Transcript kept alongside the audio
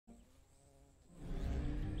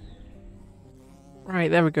Right,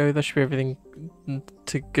 there we go. That should be everything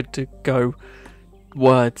good to go.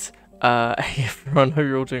 Words. Hey everyone, hope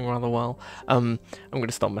you're all doing rather well. I'm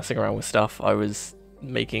gonna stop messing around with stuff. I was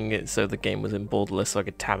making it so the game was in borderless so I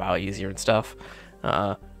could tab out easier and stuff,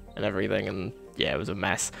 and everything, and yeah, it was a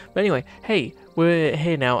mess. But anyway, hey, we're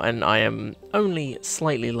here now, and I am only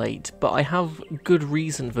slightly late, but I have good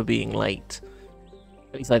reason for being late.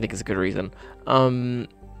 At least I think it's a good reason. I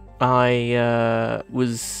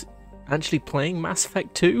was actually playing Mass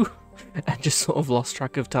Effect 2 and just sort of lost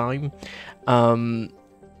track of time.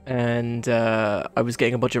 And I was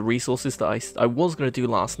getting a bunch of resources that I was going to do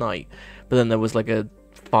last night, but then there was like a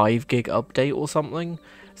 5 gig update or something,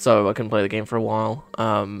 so I couldn't play the game for a while.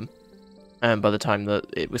 And by the time that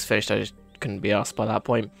it was finished, I just couldn't be asked by that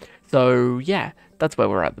point. So yeah, that's where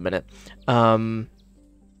we're at the minute.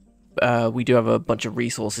 We do have a bunch of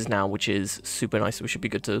resources now, which is super nice. So we should be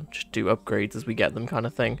good to just do upgrades as we get them, kind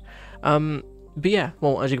of thing. But yeah,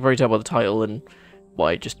 well, as you can probably tell by the title and what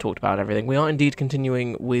I just talked about and everything, we are indeed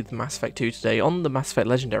continuing with Mass Effect 2 today on the Mass Effect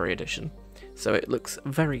Legendary Edition. So it looks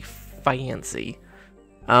very fancy.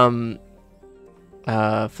 For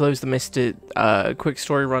those that missed it, quick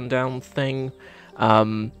story rundown thing.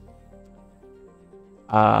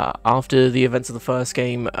 After the events of the first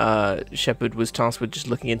game, Shepard was tasked with just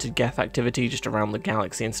looking into Geth activity just around the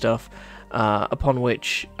galaxy and stuff, upon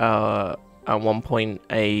which at one point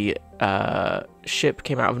a ship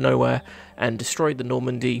came out of nowhere and destroyed the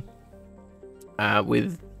Normandy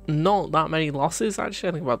with not that many losses, actually.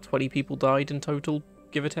 I think about 20 people died in total,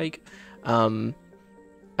 give or take. So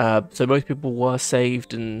most people were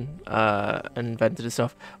saved and vented and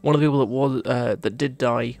stuff. One of the people that was that did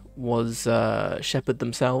die was Shepard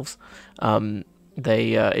themselves.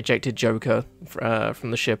 They ejected Joker from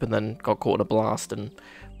the ship and then got caught in a blast and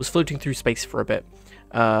was floating through space for a bit.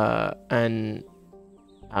 And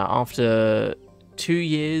after 2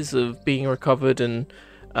 years of being recovered and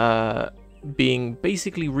being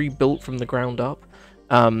basically rebuilt from the ground up,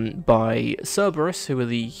 by Cerberus, who were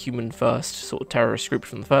the human-first sort of terrorist group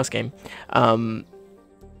from the first game,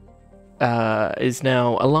 is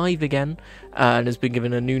now alive again and has been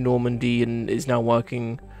given a new Normandy and is now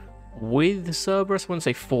working with Cerberus. I wouldn't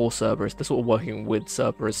say for Cerberus, they're sort of working with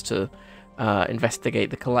Cerberus to investigate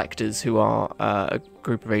the Collectors, who are a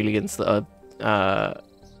group of aliens that are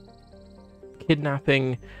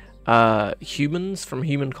kidnapping humans from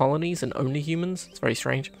human colonies, and only humans. It's very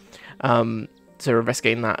strange. So we're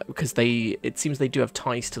investigating that because it seems they do have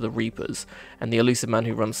ties to the Reapers, and the elusive man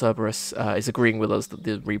who runs Cerberus is agreeing with us that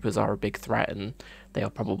the Reapers are a big threat and they are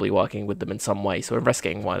probably working with them in some way, so we're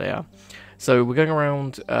investigating why they are. So we're going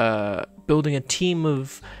around building a team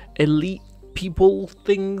of elite people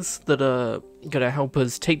things that are going to help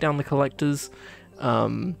us take down the Collectors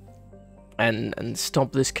and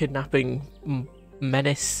stop this kidnapping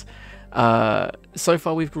menace. So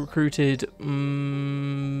far we've recruited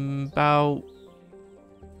about...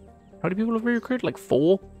 How many people have we recruited? Like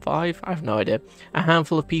 4? 5? I have no idea. A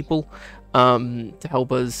handful of people to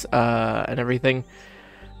help us and everything.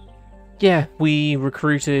 Yeah, we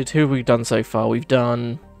recruited... Who have we done so far? We've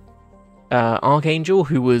done Archangel,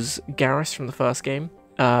 who was Garrus from the first game.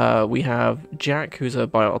 We have Jack, who's a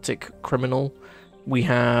biotic criminal. We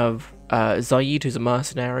have Zaid, who's a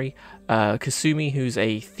mercenary. Kasumi, who's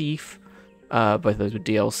a thief. Both of those were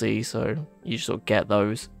DLC, so you just sort of get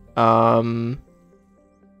those.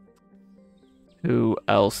 Who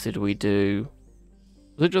else did we do?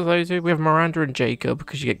 Was it just those two? We have Miranda and Jacob,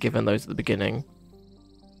 because you get given those at the beginning.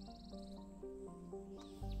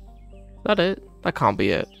 Is that it? That can't be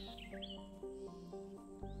it.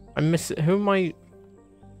 I miss it. Who am I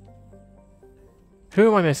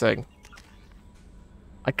missing?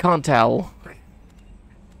 I can't tell.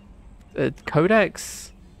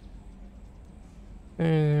 Codex?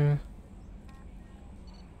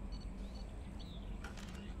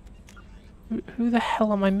 Who the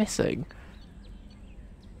hell am I missing?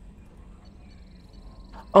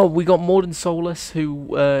 Oh, we got Morden Solus,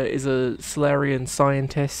 who is a Solarian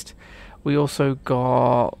scientist. We also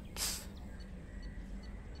got...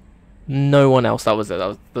 no one else. That was it.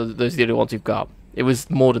 Those are the only ones we've got. It was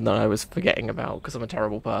Morden that I was forgetting about, because I'm a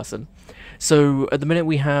terrible person. So, at the minute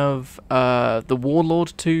we have the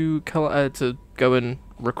Warlord to go and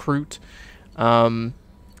recruit.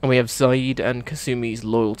 And we have Zaid and Kasumi's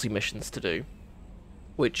loyalty missions to do,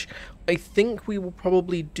 which I think we will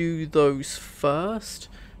probably do those first,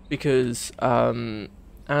 because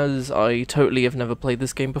as I totally have never played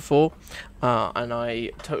this game before, and I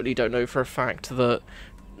totally don't know for a fact that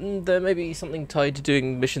there may be something tied to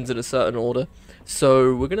doing missions in a certain order,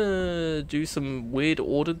 so we're gonna do some weird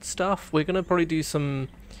ordered stuff. We're gonna probably do some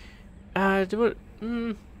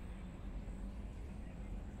Yeah,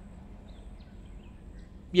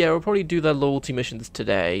 we'll probably do their loyalty missions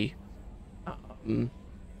today.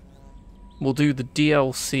 We'll do the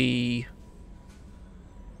DLC.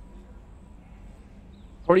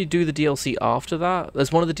 Probably do the DLC after that.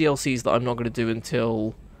 There's one of the DLCs that I'm not going to do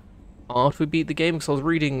until after we beat the game, because I was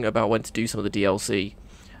reading about when to do some of the DLC.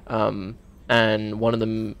 And one of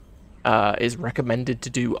them is recommended to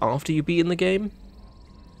do after you've beaten the game.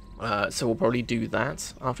 So we'll probably do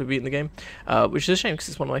that after beating the game, which is a shame because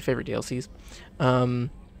it's one of my favourite DLCs.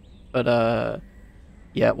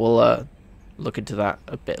 Yeah, we'll look into that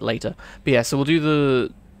a bit later. But yeah, so we'll do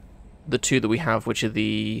the two that we have, which are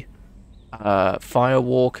the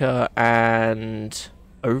Firewalker and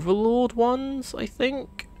Overlord ones, I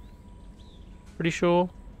think. Pretty sure.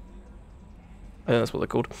 I think that's what they're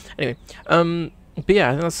called. Anyway, but yeah,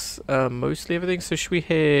 I think that's mostly everything. So should we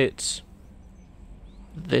hit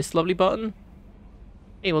this lovely button?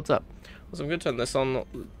 Hey, what's up? So I'm going to turn this on. Not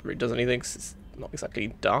really does anything 'cause it's not exactly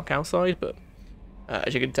dark outside, but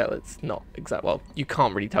as you can tell, it's not exact. Well, you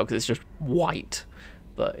can't really tell because it's just white,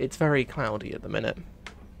 but it's very cloudy at the minute.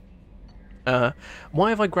 Why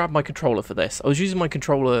have I grabbed my controller for this? I was using my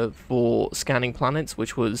controller for scanning planets,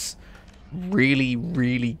 which was really,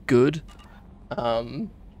 really good.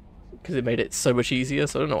 Because it made it so much easier,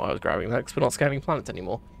 so I don't know why I was grabbing that, because we're not scanning planets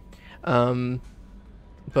anymore.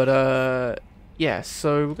 Yeah,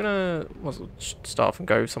 so we're gonna start off and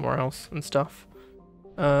go somewhere else and stuff.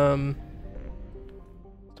 Talk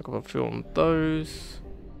about fuel on those.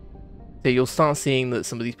 So you'll start seeing that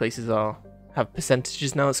some of these places have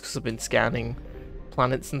percentages now. It's because I've been scanning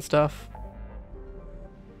planets and stuff.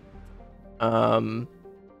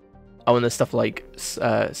 Oh, and there's stuff like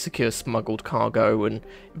secure smuggled cargo and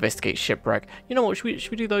investigate shipwreck. You know what? Should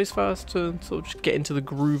we do those first to sort of just get into the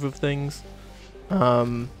groove of things?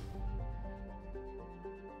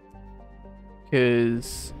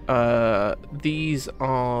 Because these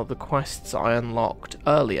are the quests I unlocked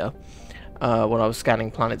earlier when I was scanning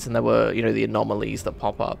planets, and there were, you know, the anomalies that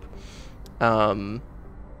pop up. And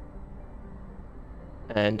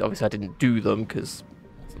obviously I didn't do them because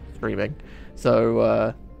I'm streaming.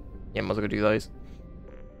 So yeah, might as well go do those.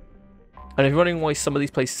 And if you're wondering why some of these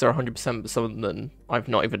places are 100%, but some of them I've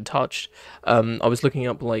not even touched, I was looking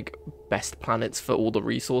up like best planets for all the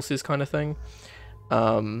resources kind of thing.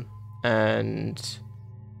 Yeah,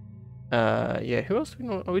 who else do we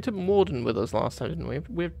know? Oh, we took Morden with us last time, didn't we?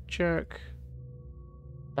 We have Jack.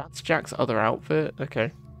 That's Jack's other outfit.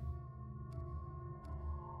 Okay.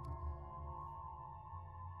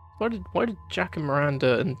 Why did Jack and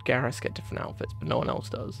Miranda and Garrus get different outfits, but no one else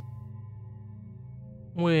does?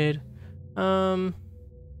 Weird. Yeah,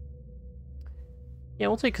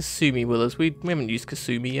 we'll take Kasumi with us. We haven't used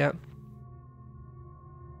Kasumi yet.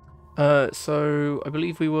 So I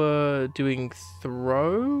believe we were doing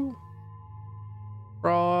throw for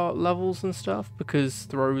our levels and stuff, because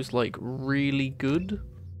throw's like really good.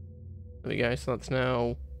 There we go, so that's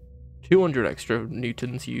now 200 extra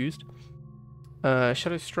newtons used.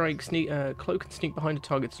 Shadow Strike, cloak and sneak behind a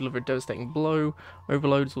target to deliver a devastating blow.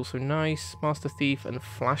 Overload is also nice. Master Thief and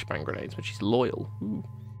flashbang grenades, which is loyal. Ooh.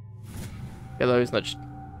 Get those, and that just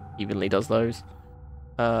evenly does those.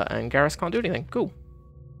 And Garrus can't do anything. Cool.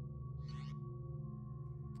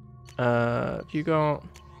 You got...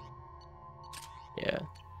 Yeah,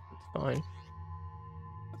 that's fine.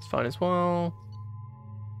 That's fine as well.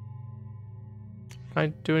 Can I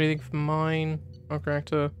do anything for mine? Our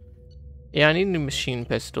character? Yeah, I need a new machine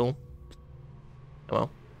pistol. Well,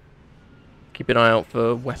 keep an eye out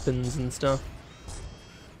for weapons and stuff.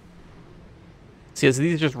 So yeah, so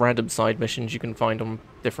these are just random side missions you can find on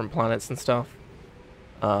different planets and stuff.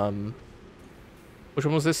 Which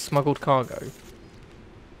one was this? Smuggled cargo.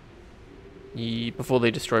 Before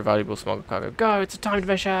they destroy valuable smuggled cargo. Go! It's a timed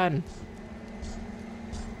mission!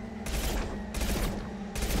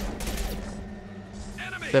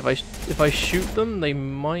 So if I shoot them, they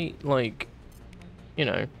might, like, you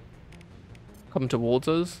know, come towards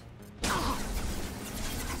us.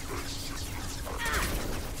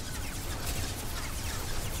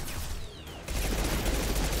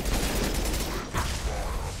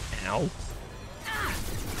 Ow.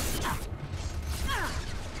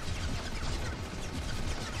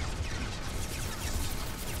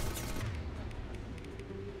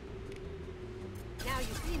 Now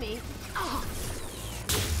you see me.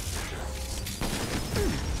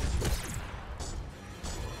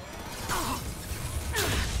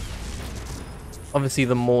 Obviously,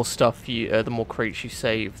 the more stuff the more crates you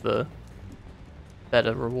save, the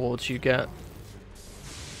better rewards you get.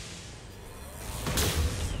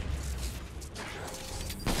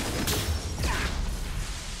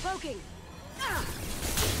 Smoking.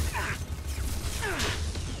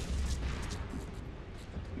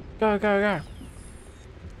 Go, go, go.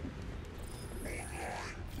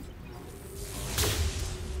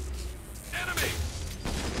 Enemy!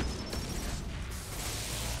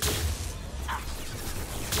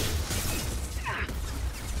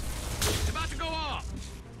 It's about to go off!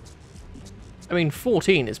 I mean,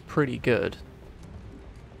 14 is pretty good.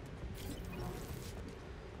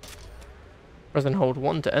 Press and hold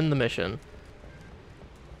 1 to end the mission.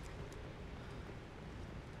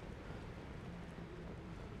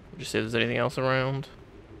 Just see if there's anything else around.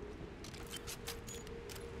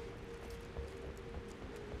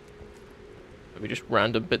 Maybe just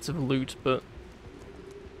random bits of loot, but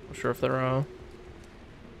not sure if there are.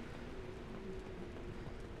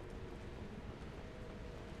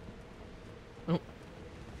 Oh,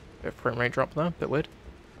 bit of frame rate drop there, bit weird.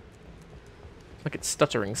 Like it's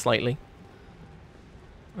stuttering slightly.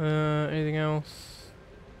 Anything else?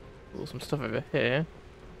 Oh, some stuff over here.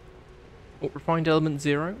 Oh, refined element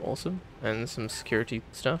 0, awesome. And some security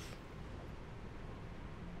stuff.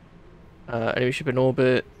 Enemy ship in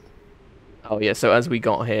orbit. Oh yeah, so as we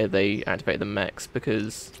got here, they activated the mechs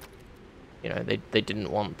because, you know, they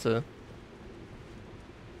didn't want to.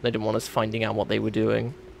 They didn't want us finding out what they were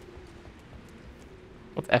doing.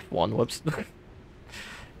 What's F1? Whoops.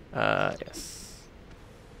 Yes.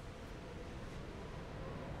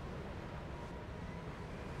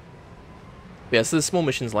 Yeah, so there's small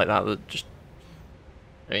missions like that that just,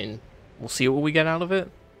 I mean, we'll see what we get out of it.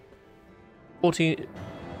 14,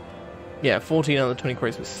 yeah, 14 out of the 20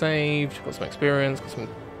 crates were saved, got some experience, got some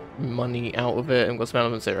money out of it, and got some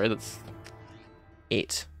element 0, that's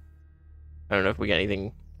it. I don't know if we get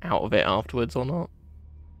anything out of it afterwards or not.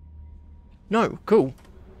 No, cool.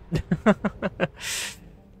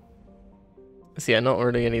 So yeah, not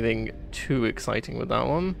really anything too exciting with that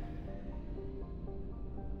one.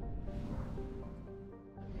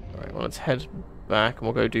 Alright, well let's head back and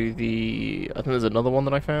we'll go do the... I think there's another one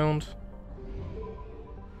that I found.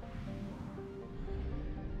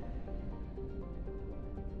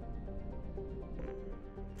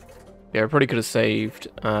 Yeah, I probably could have saved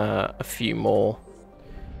a few more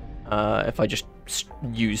if I just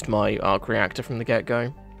used my arc reactor from the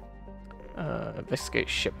get-go. Investigate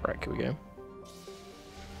shipwreck, here we go.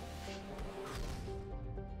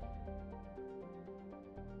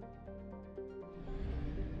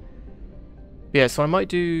 Yeah, so I might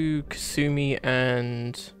do Kasumi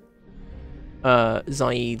and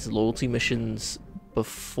Zaid's loyalty missions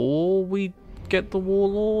before we get the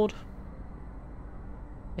Warlord,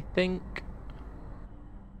 I think.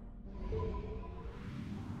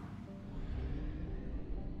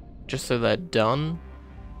 Just so they're done.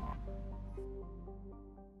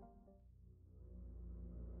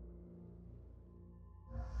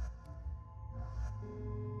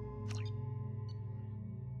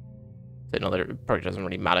 So no, it probably doesn't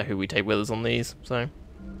really matter who we take with us on these, so.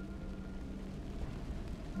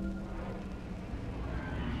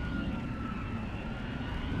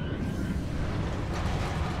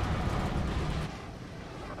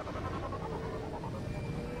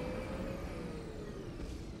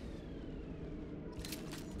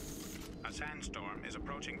 A sandstorm is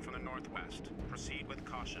approaching from the northwest. Proceed with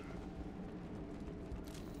caution.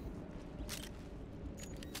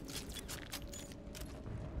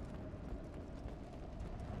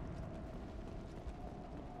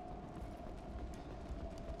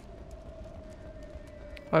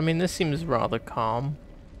 I mean, this seems rather calm.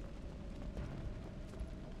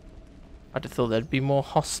 I'd have thought there'd be more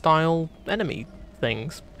hostile enemy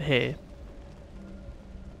things here.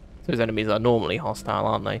 Those enemies are normally hostile,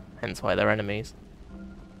 aren't they? Hence why they're enemies.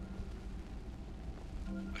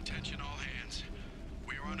 Attention all hands.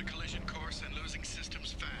 We are on a collision course and losing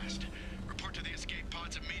systems fast. Report to the escape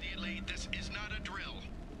pods immediately. This is not a drill.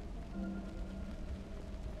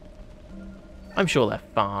 I'm sure they're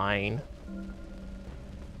fine.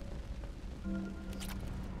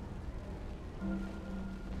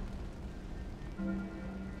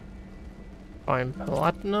 Fine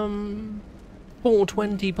platinum.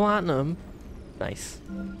 420 platinum. Nice.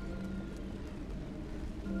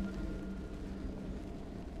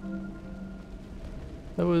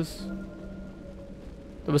 There was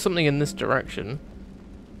something in this direction.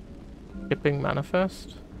 Shipping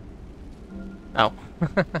manifest. Oh.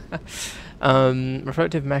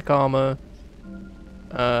 Reflective mech armor.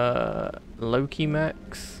 Loki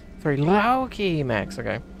mechs. Sorry, Loki mechs.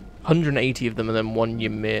 Okay. 180 of them, and then one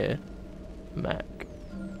Ymir mech.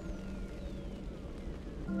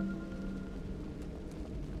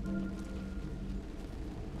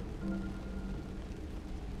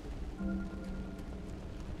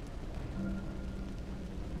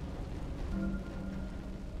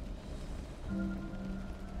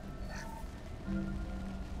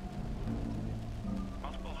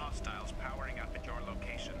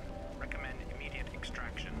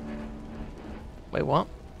 Wait, what?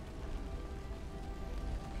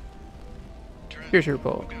 Trent, Here's your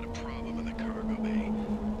report. we've got a problem in the cargo bay.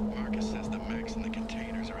 Marcus says the mechs in the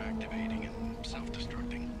containers are activating and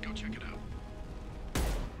self-destructing. Go check it out.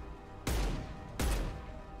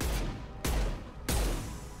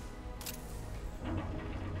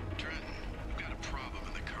 Trent, we've got a problem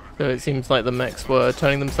in the cargo So it seems like the mechs were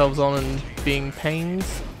turning themselves on and being pains.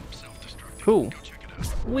 self-destructing. Cool. Go check it out.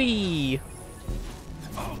 Whee!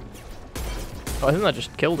 Oh, I think that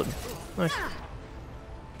just killed him. Nice.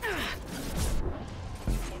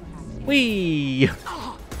 Whee!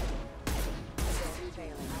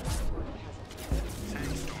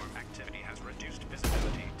 Sandstorm activity has reduced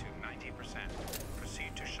visibility to 90%.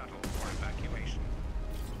 Proceed to shuttle for evacuation.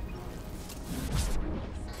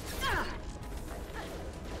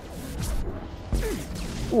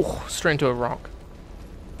 Ooh, straight into a rock.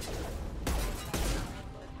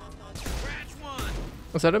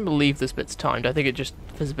 So I don't believe this bit's timed. I think it just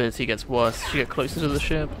visibility gets worse as you get closer to the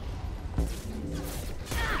ship.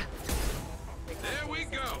 There we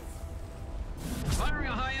go. Firing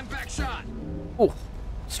a high impact shot. Ooh,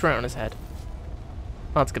 straight on his head.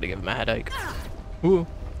 That's gonna give him a headache. Ooh.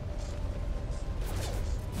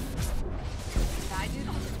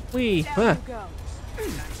 Wee. Ah. Go.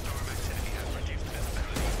 Sandstorm activity has reduced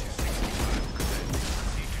visibility to 65%.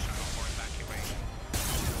 Proceed to shuttle for evacuation.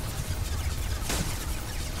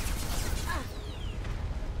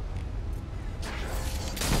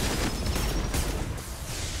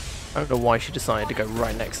 I don't know why she decided to go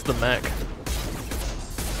right next to the mech.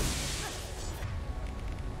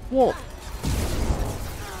 What?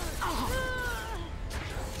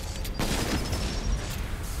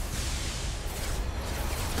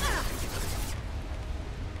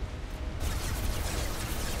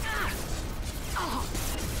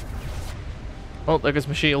 Oh, there goes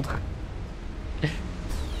my shield.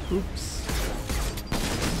 Oops.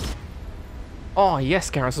 Oh, yes,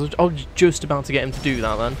 Garrus. I was just about to get him to do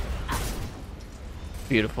that then.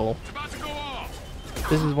 Beautiful. It's about to go off.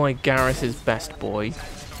 This is why Garrus is best boy.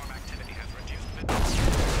 Sandstorm activity has reduced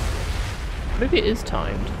visibility. Maybe it is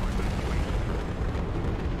timed.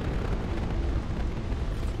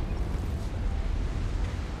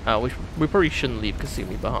 We probably shouldn't leave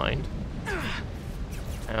Kasumi behind.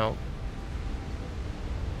 Ow.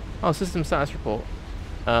 Oh, system status report.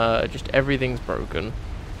 Just everything's broken.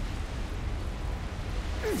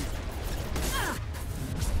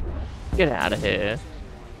 Get out of here.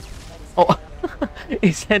 Oh,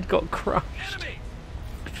 his head got crushed.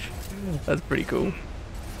 That's pretty cool.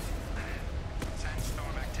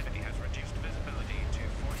 Sandstorm activity has reduced visibility to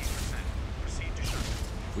 40%. Proceed to shuttle.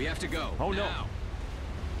 We have to go. Oh no.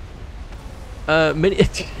 Hey, Mini,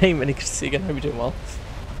 good to see you again. Hope you're doing well.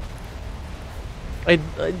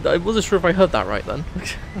 I wasn't sure if I heard that right then.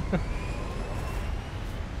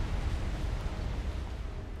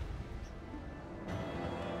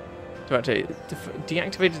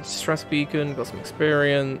 Deactivated distress beacon, got some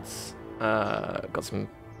experience, got some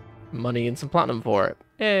money and some platinum for it.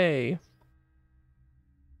 Yay!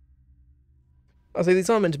 I say these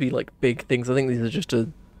aren't meant to be like big things. I think these are just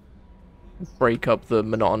to break up the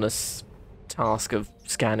monotonous task of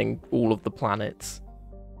scanning all of the planets.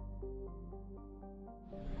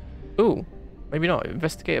 Ooh, maybe not.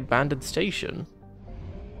 Investigate abandoned station.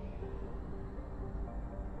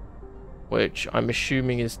 Which I'm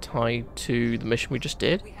assuming is tied to the mission we just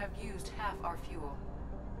did. We have used half our fuel.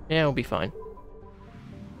 Yeah, it'll be fine.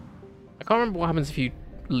 I can't remember what happens if you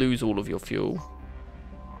lose all of your fuel.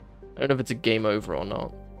 I don't know if it's a game over or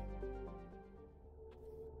not.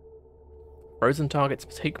 Frozen targets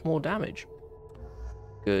take more damage.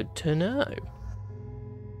 Good to know.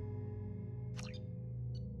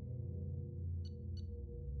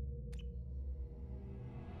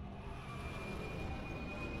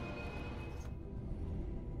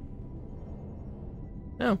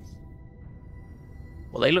 Oh.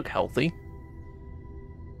 Well, they look healthy.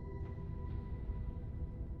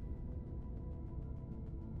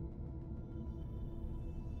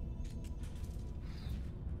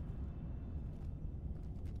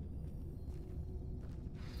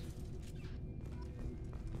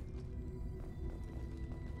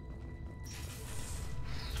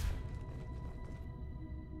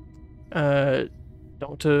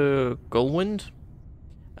 Dr. Gullwind?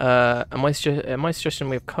 My suggestion,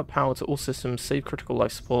 we have cut power to all systems, save critical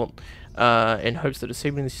life support, in hopes that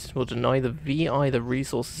disabling the system will deny the VI the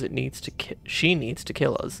resources she needs to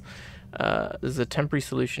kill us. There's a temporary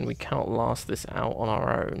solution. We cannot last this out on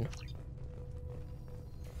our own.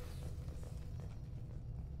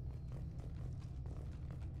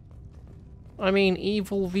 I mean,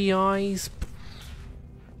 evil VIs?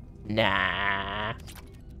 Nah.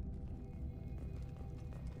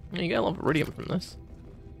 You get a lot of iridium from this.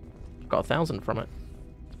 Got 1,000 from it.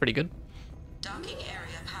 It's pretty good. Docking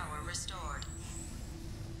area power restored.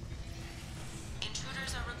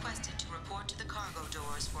 Intruders are requested to report to the cargo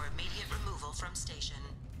doors for immediate removal from station.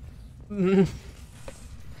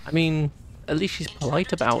 I mean, at least she's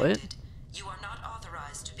polite Intruder about it. detected. You are not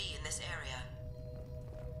authorized to be in this area.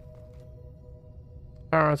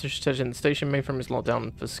 Power outage detected in the station. Mainframe is locked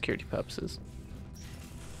down for security purposes.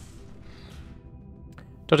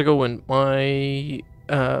 Dr. Goldwyn, my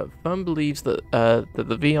firm believes that that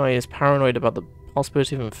the VI is paranoid about the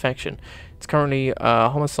possibility of infection. It's currently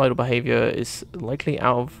homicidal behavior is likely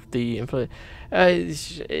out of the influence.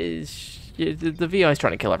 The VI is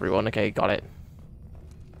trying to kill everyone. Okay, got it.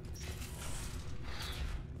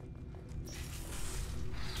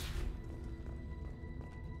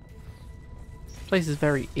 This place is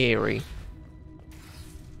very eerie.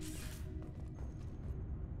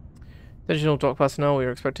 Additional dock personnel, we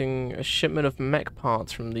are expecting a shipment of mech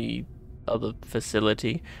parts from the other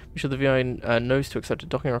facility. Make sure the VI knows to accept a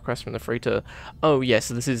docking request from the freighter. Oh yes,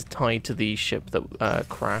 so this is tied to the ship that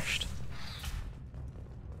crashed.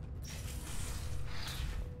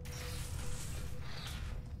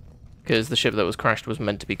 Because the ship that was crashed was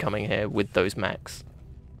meant to be coming here with those mechs.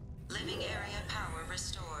 Living area power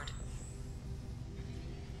restored.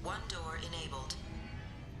 One door enabled.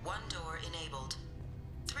 One door enabled.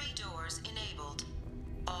 3 doors enabled.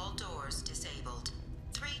 All doors disabled.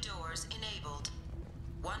 3 doors enabled.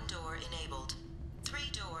 1 door enabled. 3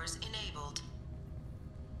 doors enabled.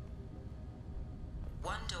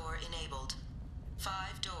 1 door enabled.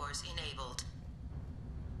 5 doors enabled.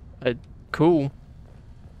 Cool.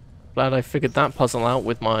 Glad I figured that puzzle out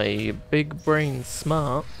with my big brain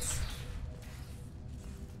smarts.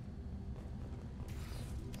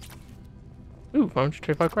 Ooh,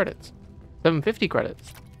 525 credits. 750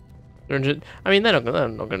 credits. 300. I mean, they're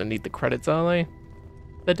not gonna need the credits, are they?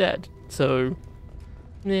 They're dead, so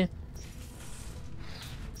yeah.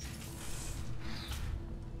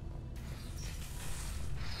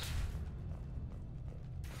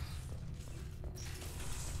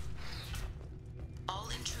 All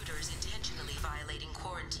intruders intentionally violating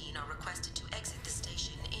quarantine are requested to exit the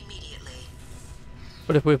station immediately.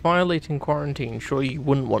 But if we're violating quarantine, surely you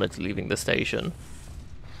wouldn't want it leaving the station,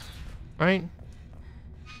 right?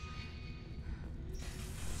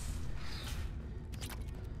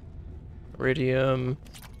 Iridium,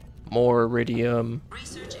 more iridium.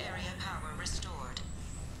 Research area power restored.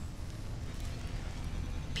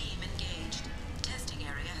 Beam engaged. Testing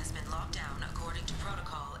area has been locked down according to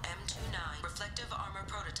protocol M29. Reflective armor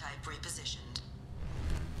prototype repositioned.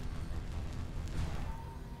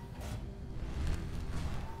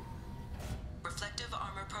 Reflective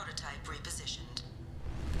armor prototype repositioned.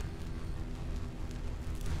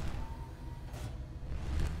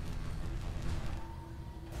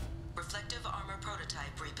 Reflective armor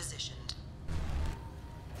prototype repositioned.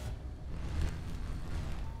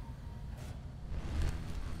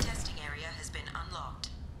 Testing area has been unlocked.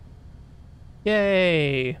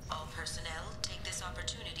 Yay! All personnel take this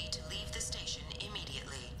opportunity to leave the station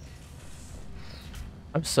immediately.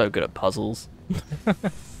 I'm so good at puzzles.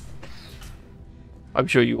 I'm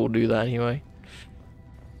sure you all do that anyway.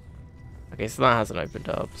 Okay, so that hasn't opened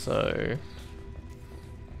up, so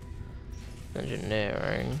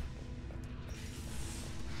engineering.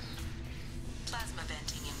 Plasma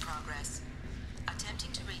venting in progress.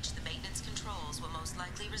 Attempting to reach the maintenance controls will most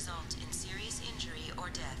likely result in serious injury or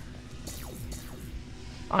death.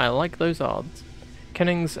 I like those odds.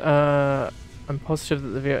 Kennings, I'm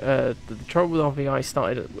positive that the trouble with our VI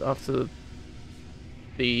started after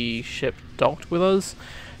the ship docked with us.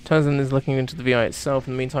 Tenzin is looking into the VI itself.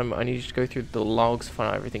 In the meantime, I need you to go through the logs to find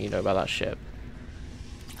out everything you know about that ship.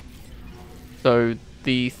 So,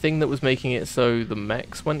 the thing that was making it so the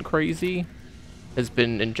mechs went crazy has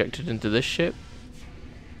been injected into this ship.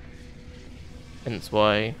 Hence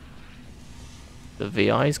why the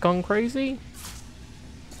VI's gone crazy.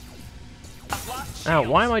 Ow,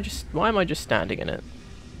 why am I just standing in it?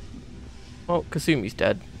 Well, Kasumi's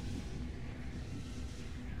dead.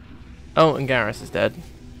 Oh, and Garrus is dead.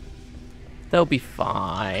 They'll be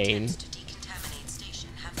fine. Attempts to decontaminate station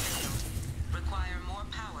have failed. Require more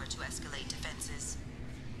power to escalate defenses.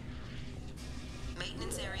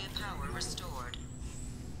 Maintenance area power restored.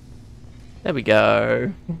 There we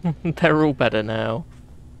go. They're all better now.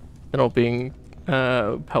 They're not being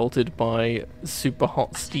pelted by super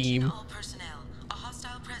hot steam. Attention all personnel. A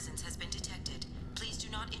hostile presence has been detected. Please do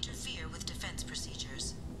not interfere with defense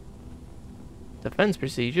procedures. Defense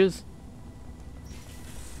procedures?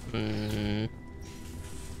 Hmm.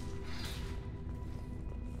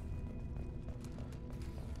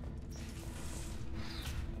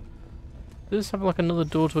 Does this have like another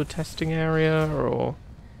door to a testing area, or...?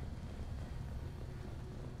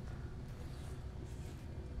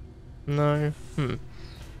 No? I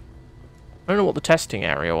don't know what the testing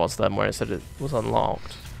area was then, where it said it was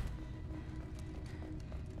unlocked.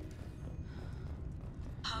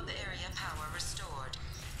 Hub area power restored.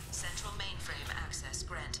 Central mainframe access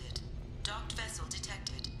granted. Docked vessel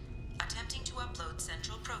detected. Attempting to upload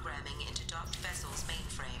central programming into docked vessel's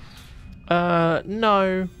mainframe.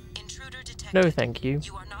 No. Intruder detected. No, thank you.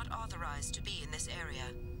 You are not authorized to be in this area.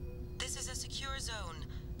 This is a secure zone.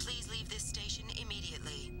 Please leave this station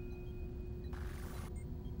immediately.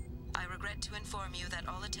 I regret to inform you that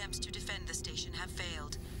all attempts to defend the station have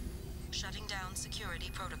failed. Shutting down security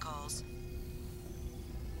protocols.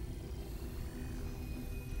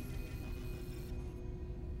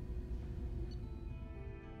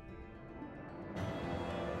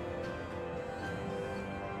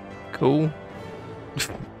 Cool.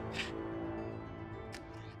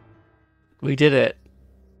 We did it.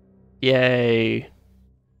 Yay.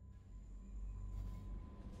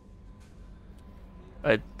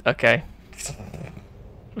 Okay.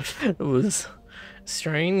 It was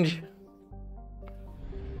strange.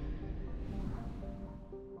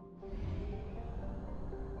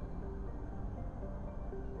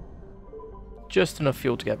 Just enough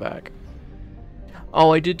fuel to get back.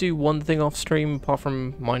 Oh, I did do one thing off stream apart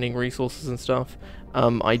from mining resources and stuff.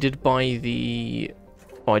 I did buy the...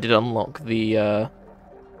 Oh, I did unlock the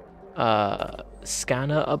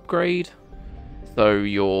scanner upgrade. So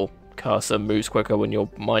your cursor moves quicker when you're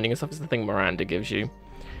mining and stuff. It's the thing Miranda gives you.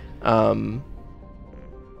 So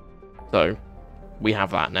we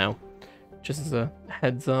have that now. Just as a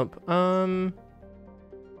heads up.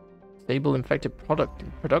 Stable infected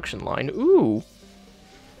production line. Ooh.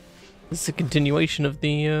 This is a continuation of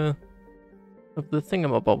the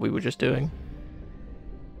thingamabob we were just doing.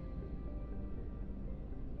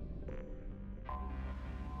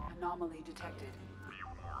 Anomaly detected.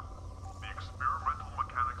 The experimental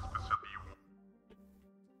mechanics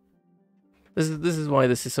facility. This is why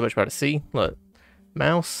this is so much better to see. Look,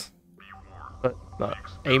 mouse, but look,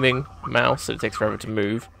 aiming mouse, so it takes forever to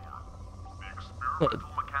move. Look,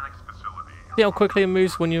 Mechanics facility. see how quickly it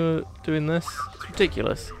moves when you're doing this? It's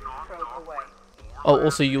ridiculous. Probe away. Oh,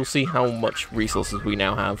 also you'll see how much resources we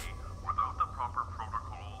now have. Without the proper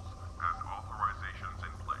protocols and authorizations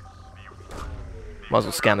in place. Might as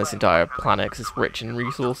well scan this entire planet because it's rich in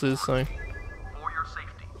resources, so... For your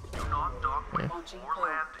safety, do not dock with Launching or probe.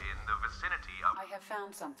 land in the vicinity of... I have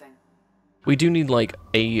found something. We do need, like,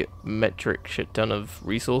 a metric shit ton of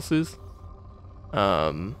resources.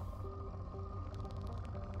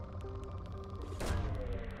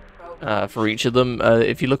 For each of them.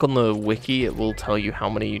 If you look on the wiki, it will tell you how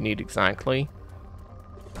many you need exactly.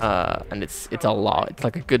 And it's a lot. It's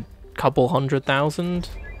like a good couple 100,000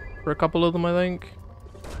 for a couple of them, I think.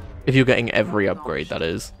 If you're getting every upgrade, that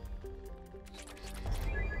is.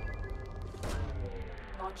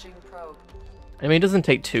 Launching probe. I mean, it doesn't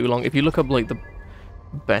take too long. If you look up, like, the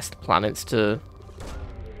best planets to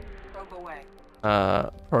Probe away.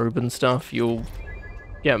 probe and stuff, you'll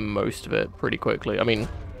get most of it pretty quickly. I mean,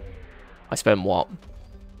 I spent, what,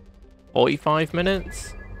 45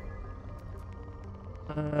 minutes?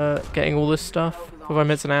 Getting all this stuff? 45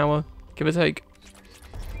 minutes an hour, give or take.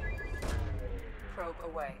 Probe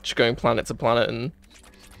away. Just going planet to planet and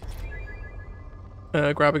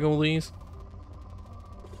grabbing all these.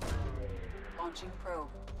 Launching probe.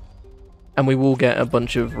 And we will get a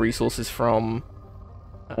bunch of resources from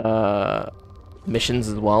missions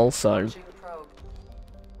as well, so Launching probe.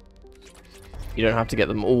 you don't have to get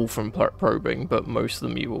them all from probing, but most of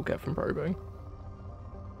them you will get from probing.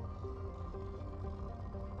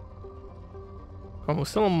 And we're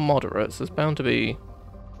still on moderate, so there's bound to be...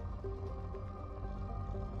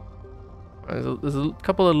 There's a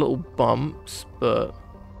couple of little bumps, but...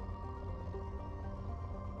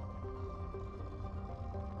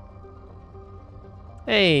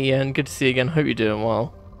 Hey, Ian, good to see you again. Hope you're doing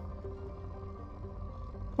well.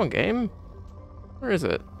 Come on, game. Where is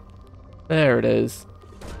it? There it is.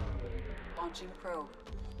 Launching probe.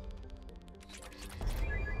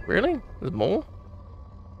 Really? There's more?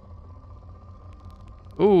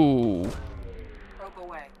 Ooh. Probe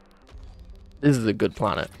away. This is a good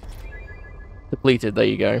planet. Depleted, there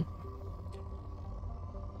you go.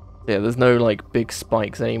 Yeah, there's no, like, big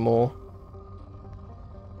spikes anymore.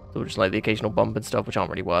 So just, like, the occasional bump and stuff, which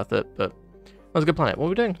aren't really worth it, but... That was a good planet. What are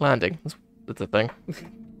we doing? Landing. That's a thing.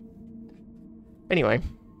 Anyway.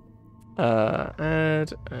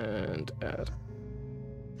 Add, and add.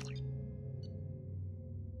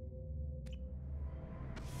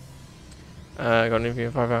 Got an interview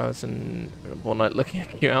in 5 hours and one night looking at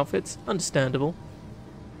cute outfits. Understandable.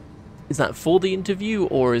 Is that for the interview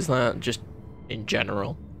or is that just in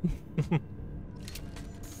general?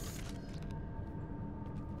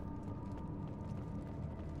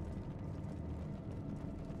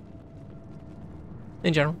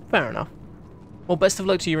 In general, fair enough. Well, best of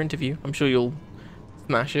luck to your interview. I'm sure you'll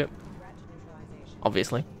smash it.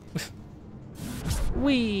 Obviously.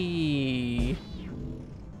 Whee!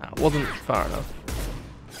 That wasn't far enough.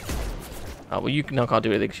 Oh, well, you now can't do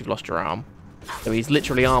anything because you've lost your arm. So he's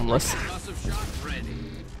literally armless. Concussive shock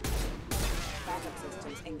ready. Backup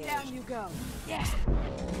systems engaged. Down you go. Yeah.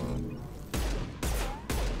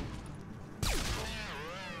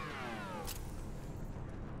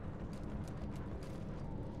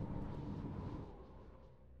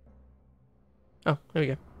 Oh, there we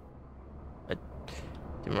go. I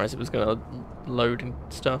didn't realize it was going to load and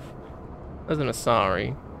stuff. There's an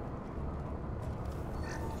Asari.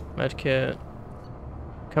 Medkit.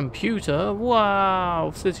 Computer.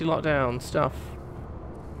 Wow. City lockdown stuff.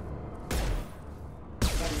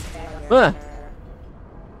 Ah.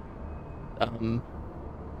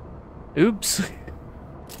 Oops.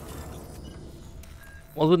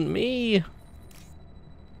 Wasn't me.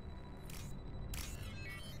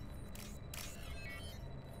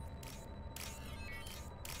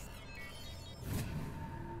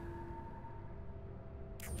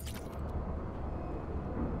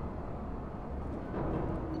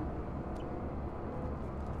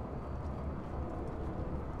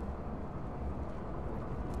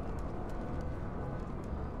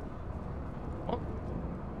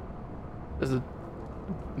 There's an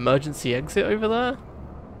emergency exit over there?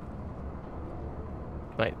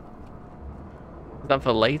 Wait. Is that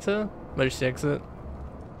for later? Emergency exit?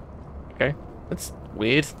 Okay. That's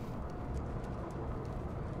weird.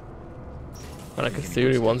 I like a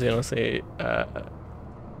Cthulhu onesie, honestly.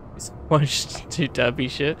 Why should do derby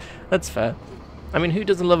shit? That's fair. I mean, who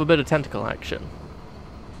doesn't love a bit of tentacle action?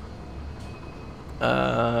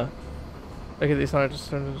 Look at these side.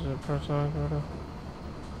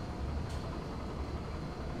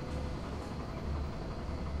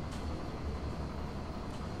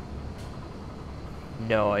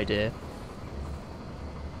 No idea.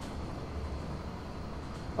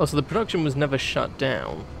 Oh, so the production was never shut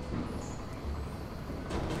down.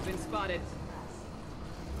 Been spotted.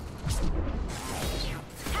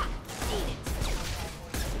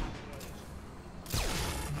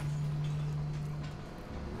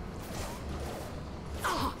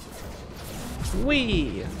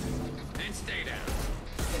 Wee! And stay down.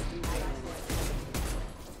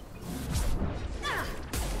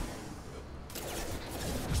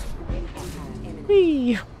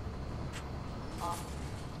 Wee!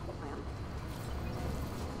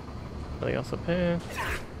 Nothing else up here.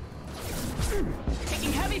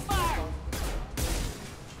 Taking heavy fire.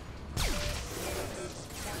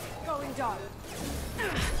 Going dark.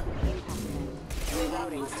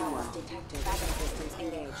 Rerouting tower detected. Backup systems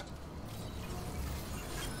engaged.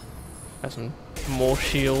 Have some more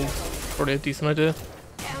shields. Probably a decent idea.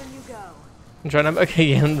 Down you go. I'm trying to. Okay,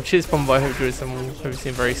 yeah. Cheers, Bombay. Hope you will see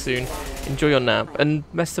you very soon. Enjoy your nap and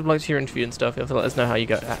best of luck to your interview and stuff. You have to let us know how you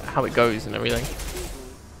go, how it goes, and everything.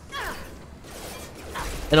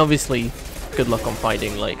 And obviously, good luck on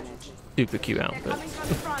finding like super cute outfits.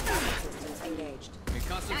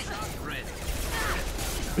 Concussive shock ready.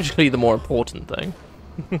 Which is clearly the more important thing.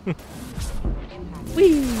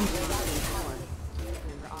 Whee!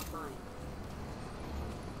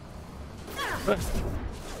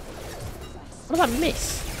 What did I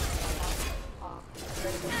miss?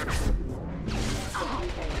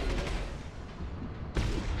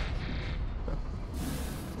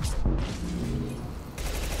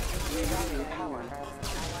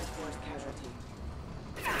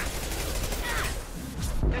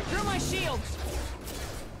 They're through my shields.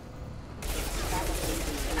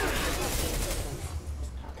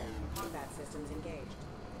 Combat systems engaged.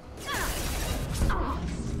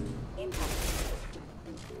 Impact.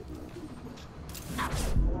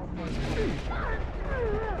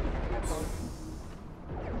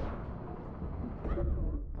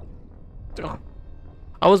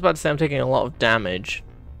 I was about to say I'm taking a lot of damage.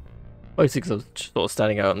 Mostly because I was just sort of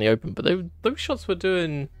standing out in the open, but those shots were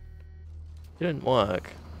didn't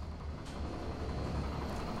work.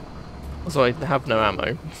 Also, I have no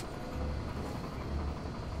ammo.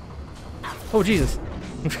 Oh Jesus!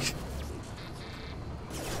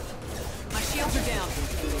 My shields are down.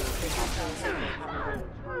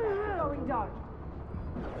 Going dark.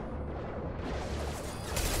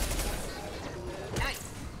 Nice.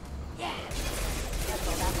 Yeah.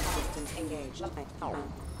 Systems engaged.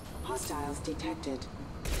 Hostiles detected.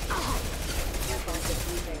 Defensive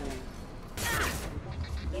failing.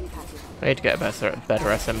 Impacted. I need to get a better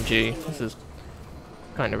SMG. This is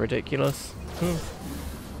kind of ridiculous.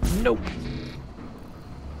 Nope.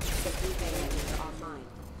 System failures are offline.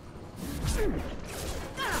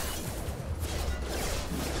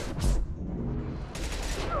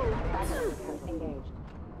 Backup systems engaged.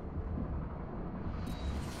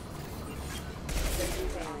 System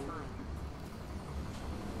failing.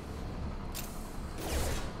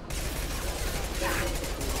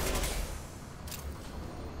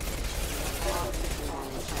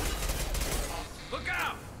 Look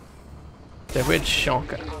out! Yeah, which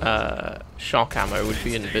shock ammo would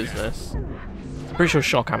be in business? Pretty sure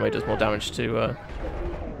shock ammo does more damage to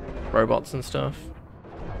robots and stuff.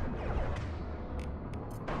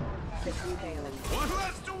 System failing. One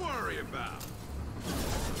less to worry about.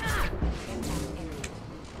 Impact imminent.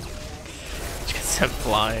 Just get sent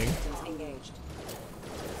flying. Systems engaged.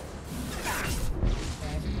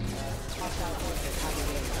 Hostile forces have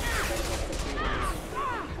engaged. Critical system damage.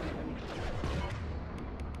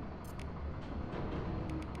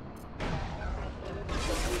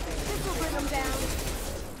 System failure. This will bring them down.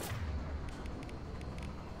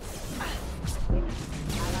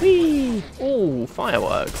 Whee! Oh,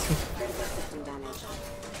 fireworks. Critical system damage.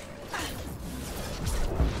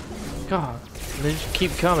 God, they just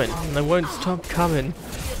keep coming, and they won't stop coming.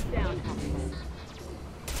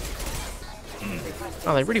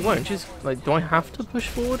 Oh, they really won't. Just like, do I have to push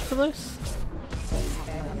forward for this?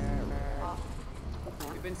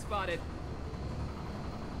 You've been spotted.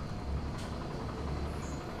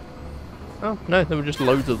 Oh no, there were just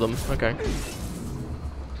loads of them. Okay.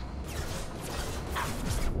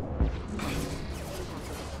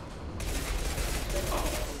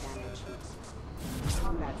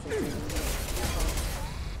 Combat system engaged.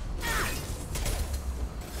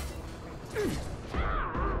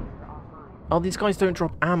 Oh, these guys don't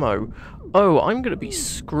drop ammo. Oh, I'm gonna be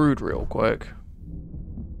screwed real quick.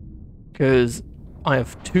 Because I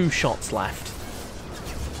have 2 shots left.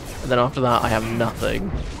 And then after that, I have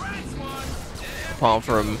nothing. Apart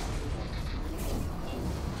from...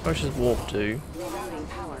 Where should I warp to? Rerouting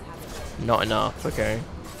power. Not enough, okay.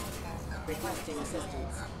 Requesting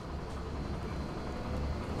assistance.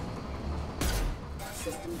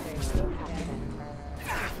 System failure. Impact event.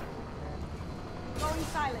 Going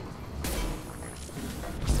silent.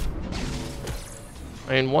 I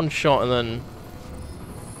mean, 1 shot and then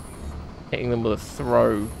hitting them with a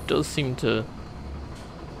throw does seem to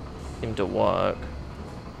work.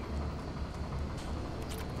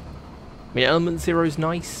 I mean, Element Zero's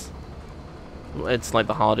nice. It's like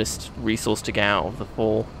the hardest resource to get out of the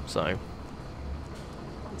 4, so I'll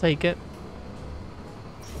take it.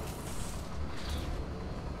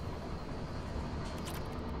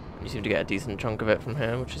 You seem to get a decent chunk of it from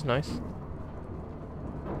here, which is nice.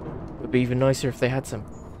 Would be even nicer if they had some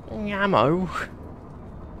ammo.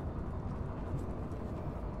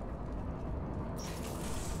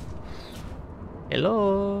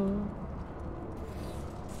 Hello.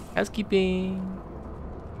 Housekeeping.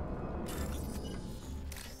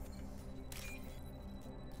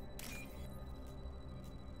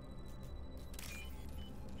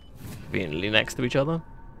 Conveniently next to each other.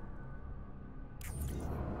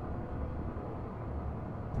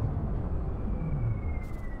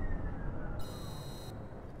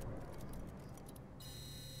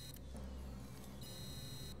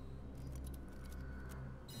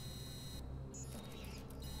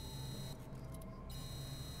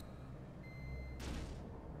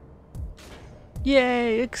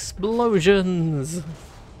 Yay, explosions!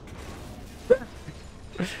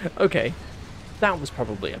 Okay, that was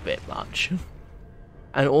probably a bit much.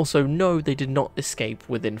 And also, no, they did not escape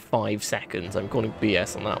within 5 seconds. I'm calling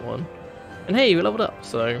BS on that one. And hey, we leveled up,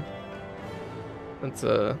 so that's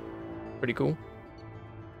pretty cool.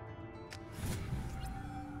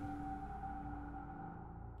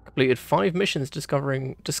 Completed 5 missions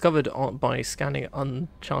discovered by scanning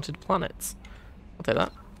uncharted planets. I'll take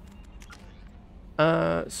that.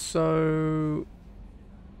 So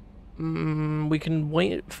we can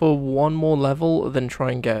wait for 1 more level, then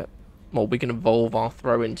try and get. Well, we can evolve our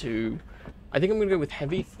throw into. I think I'm gonna go with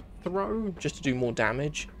heavy throw just to do more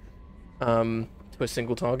damage. To a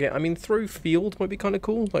single target. I mean, throw field might be kind of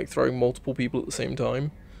cool, like throwing multiple people at the same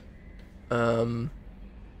time. But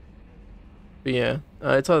yeah,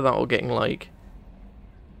 it's either that or getting like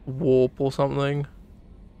warp or something.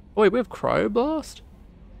 Oh, wait, we have cryoblast.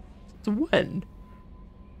 So when?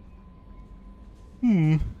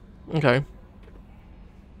 Okay.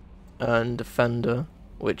 And Defender,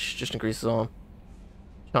 which just increases our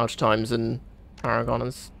charge times and Paragon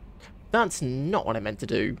and That's not what I meant to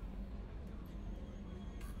do.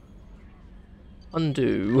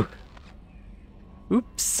 Undo.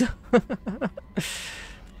 Oops. I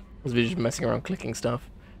was just messing around clicking stuff.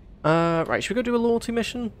 Right, should we go do a loyalty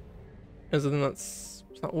mission? Is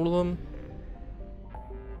that all of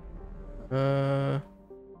them?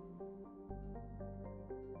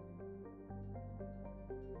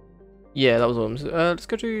 Yeah, that was all of them. Let's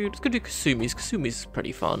go do Kasumi's. Kasumi's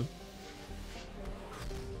pretty fun.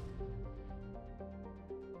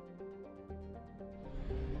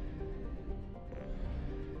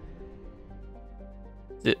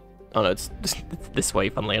 Oh no, it's this way,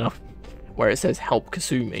 funnily enough, where it says help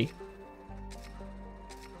Kasumi.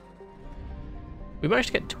 We managed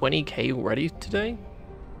to get 20k already today.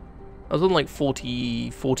 I was on like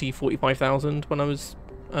 45,000 when I was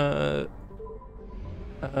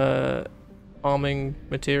farming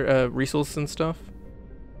material, resources and stuff.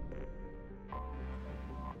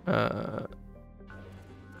 Yeah,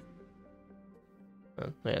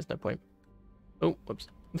 there's no point. Oh, whoops.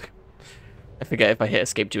 I forget if I hit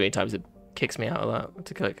escape too many times, it kicks me out of that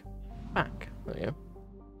to click back. There we go.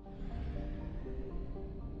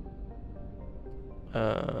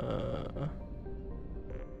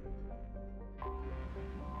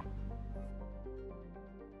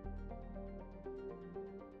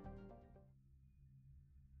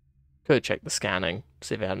 Could check the scanning,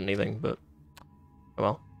 see if it had anything, but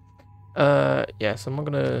oh well. Yeah, so I'm not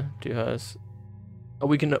gonna do hers. Oh,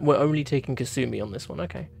 we're only taking Kasumi on this one,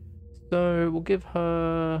 okay. So we'll give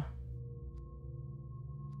her,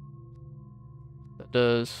 that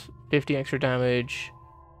does 50 extra damage,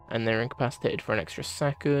 and they're incapacitated for an extra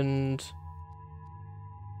second.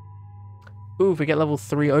 Ooh, if we get level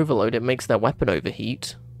 3 overload, it makes their weapon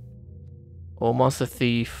overheat. Or Master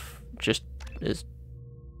Thief just is...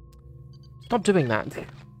 Stop doing that. I think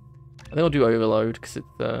I'll do overload, because it's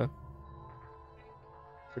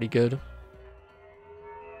pretty good.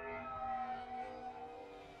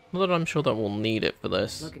 Not that I'm sure that we'll need it for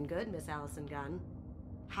this. Looking good, Miss Allison Gunn.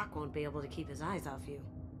 Hawk won't be able to keep his eyes off you.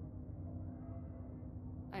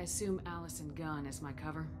 I assume Allison Gunn is my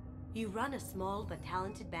cover. You run a small but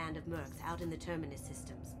talented band of mercs out in the Terminus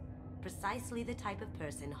systems. Precisely the type of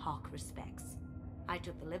person Hawk respects. I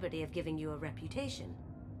took the liberty of giving you a reputation.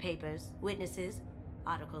 Papers, witnesses,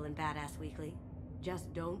 article in Badass Weekly.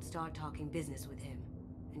 Just don't start talking business with him,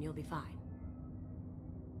 and you'll be fine.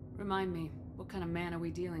 Remind me, what kind of man are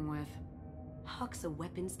we dealing with? Hawk's a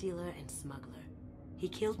weapons dealer and smuggler. He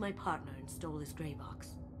killed my partner and stole his gray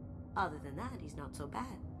box. Other than that, he's not so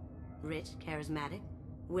bad. Rich, charismatic,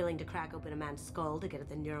 willing to crack open a man's skull to get at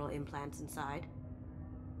the neural implants inside.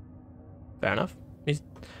 Fair enough. He's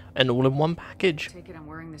an all-in-one package. Take it I'm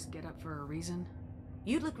wearing this getup for a reason?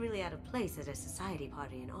 You'd look really out of place at a society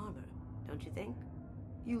party in armor, don't you think?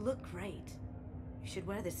 You look great. You should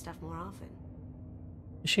wear this stuff more often.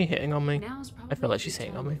 Is she hitting on me? Now's probably I feel like a she's good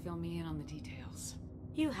hitting time on me. to fill me in on the details.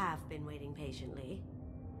 You have been waiting patiently.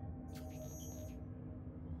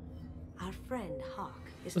 Our friend Hawk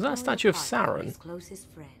is Was that a only statue of part Saren? his closest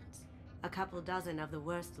friends. A couple dozen of the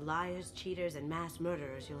worst liars, cheaters, and mass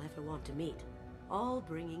murderers you'll ever want to meet. All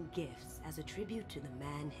bringing gifts as a tribute to the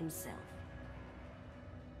man himself.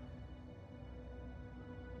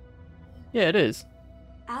 Yeah, it is.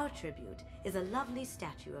 Our tribute is a lovely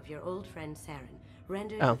statue of your old friend Saren,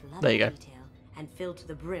 rendered Oh, with there lovely you go. detail and filled to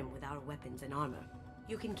the brim with our weapons and armor.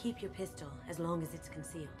 You can keep your pistol as long as it's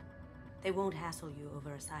concealed. They won't hassle you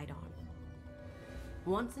over a sidearm.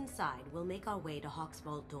 Once inside, we'll make our way to Hawk's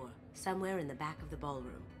vault door, somewhere in the back of the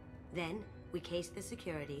ballroom. Then, we case the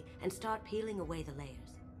security and start peeling away the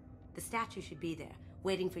layers. The statue should be there,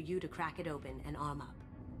 waiting for you to crack it open and arm up.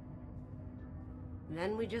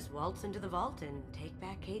 Then we just waltz into the vault and take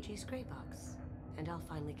back KG's gray box. And I'll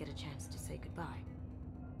finally get a chance to say goodbye.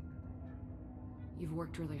 You've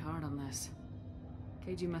worked really hard on this.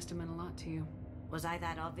 KG must have meant a lot to you. Was I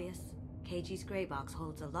that obvious? KG's gray box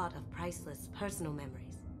holds a lot of priceless personal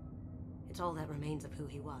memories. It's all that remains of who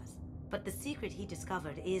he was. But the secret he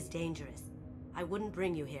discovered is dangerous. I wouldn't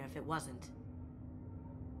bring you here if it wasn't.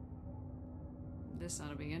 This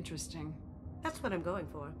ought to be interesting. That's what I'm going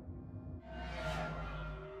for.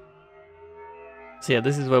 So yeah,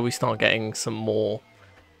 this is where we start getting some more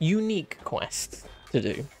unique quests to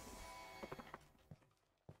do.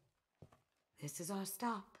 This is our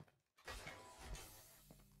stop.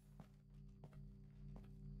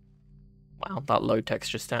 Wow, that low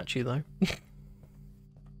texture statue though.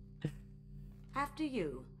 After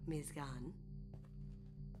you, Ms. Gunn.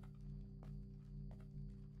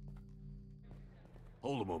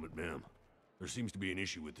 Hold a moment, ma'am. There seems to be an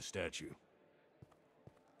issue with the statue.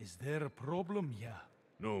 Is there a problem? Yeah.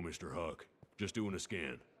 No, Mr. Huck. Just doing a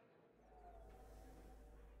scan.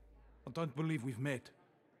 I don't believe we've met.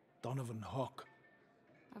 Donovan Hawk.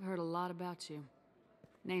 I've heard a lot about you.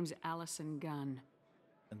 Name's Allison Gunn.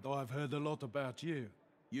 And I've heard a lot about you.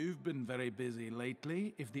 You've been very busy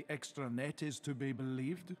lately, if the extranet is to be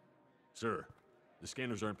believed. Sir, the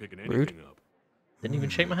scanners aren't picking Rude. anything up. Didn't even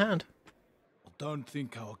shake my hand. I don't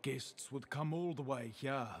think our guests would come all the way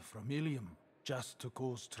here from Ilium just to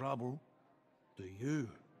cause trouble. Do you?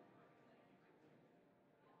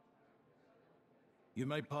 You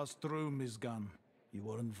may pass through, Miss Gunn. You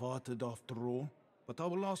were invited after all, but I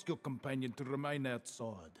will ask your companion to remain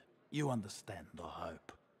outside. You understand, I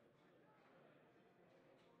hope.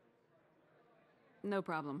 No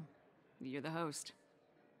problem. You're the host.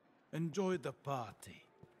 Enjoy the party.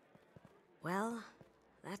 Well,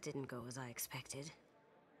 that didn't go as I expected.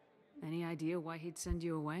 Any idea why he'd send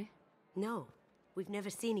you away? No, we've never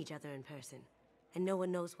seen each other in person, and no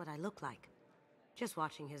one knows what I look like. Just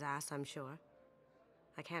watching his ass, I'm sure.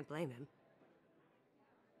 I can't blame him.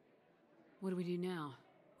 What do we do now?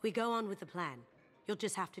 We go on with the plan. You'll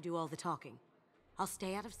just have to do all the talking. I'll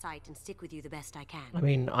stay out of sight and stick with you the best I can. I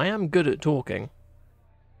mean, I am good at talking.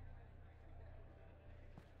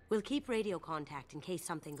 We'll keep radio contact in case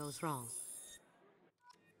something goes wrong.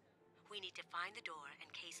 We need to find the door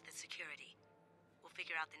and case the security. We'll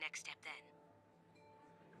figure out the next step then.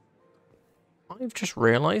 I've just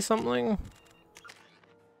realized something.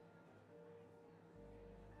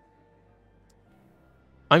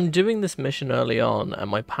 I'm doing this mission early on, and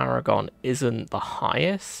my Paragon isn't the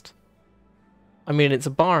highest. I mean, it's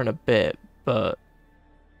a bar and a bit, but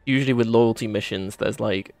usually with loyalty missions, there's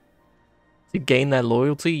like... To gain their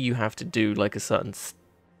loyalty, you have to do like a certain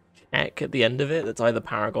check at the end of it that's either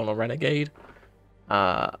Paragon or Renegade.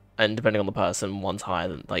 And depending on the person, one's higher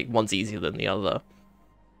than, like, one's easier than the other.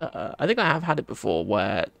 I think I have had it before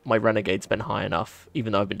where my Renegade's been high enough,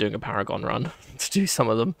 even though I've been doing a Paragon run, to do some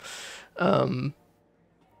of them.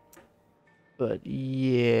 But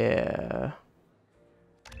yeah,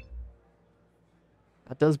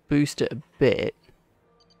 that does boost it a bit.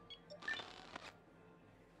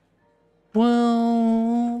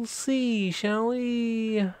 Well, see, shall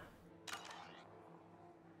we?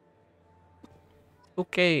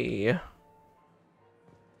 Okay. How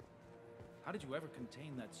did you ever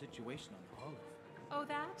contain that situation on Olive? Oh,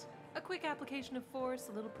 that? A quick application of force,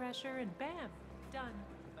 a little pressure, and bam, done.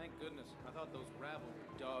 Thank goodness. I thought those rabble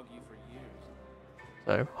would dog you for years.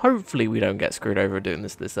 So hopefully we don't get screwed over doing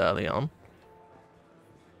this early on.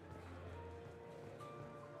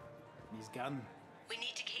 Miss Gunn. We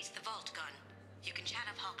need to case the vault, Gun. You can chat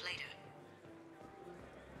up Hawk later.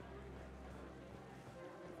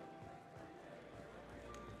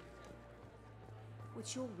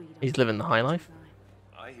 What's your read on He's living the high life.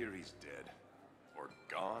 I hear he's dead. Or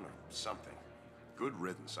gone, or something. Good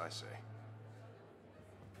riddance, I say.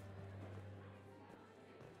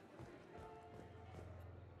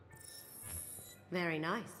 Very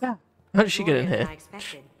nice. Yeah. How did she get in More than here? I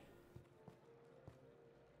expected.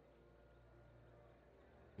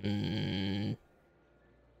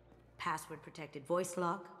 Password protected voice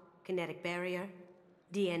lock, kinetic barrier,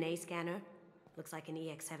 DNA scanner. Looks like an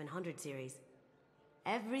EX700 series.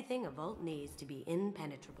 Everything a vault needs to be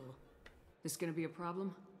impenetrable. This gonna be a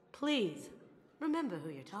problem? Please, remember who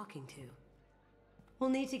you're talking to. We'll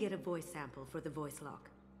need to get a voice sample for the voice lock.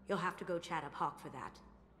 You'll have to go chat up Hawk for that.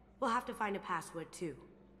 We'll have to find a password too.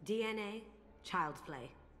 DNA, child's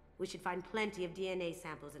play. We should find plenty of DNA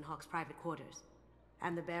samples in Hawk's private quarters.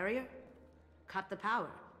 And the barrier? Cut the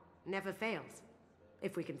power. Never fails.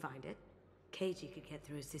 If we can find it. KG could get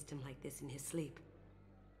through a system like this in his sleep.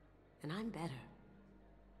 And I'm better.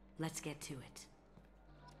 Let's get to it.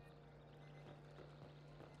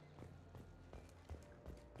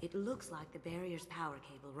 It looks like the barrier's power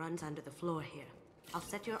cable runs under the floor here. I'll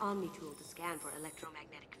set your Omni tool to scan for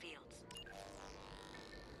electromagnetic fields.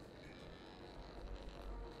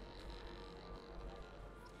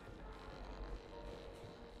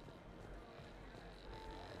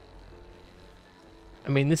 I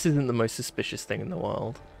mean, this isn't the most suspicious thing in the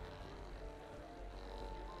world.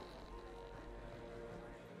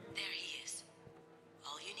 There he is.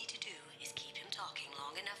 All you need to do is keep him talking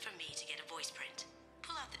long enough for me to get a voice print.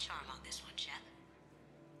 Pull out the charm on this one, Shep.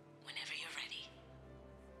 Whenever you're ready.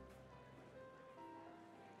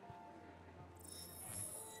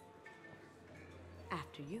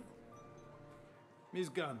 After you. Miss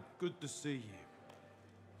Gunn, good to see you.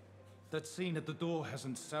 That scene at the door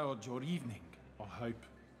hasn't soured your evening, I hope.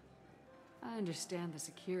 I understand the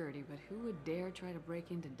security, but who would dare try to break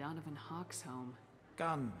into Donovan Hawk's home?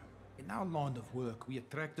 Gunn, in our line of work, we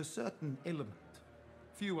attract a certain element.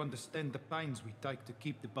 Few understand the pains we take to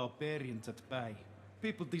keep the barbarians at bay.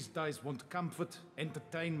 People these days want comfort,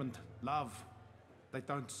 entertainment, love. They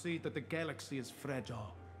don't see that the galaxy is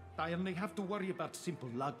fragile. They only have to worry about simple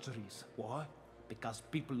luxuries. Why? Because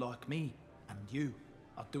people like me and you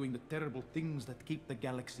are doing the terrible things that keep the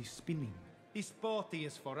galaxy spinning. This party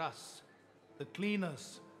is for us, the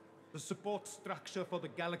cleaners, the support structure for the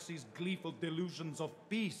galaxy's gleeful delusions of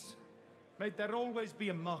peace. May there always be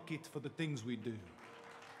a market for the things we do.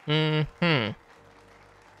 Mm-hmm.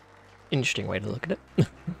 Interesting way to look at it.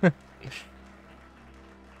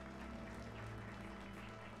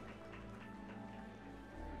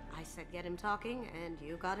 I said get him talking, and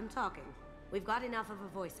you got him talking. We've got enough of a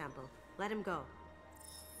voice sample. Let him go.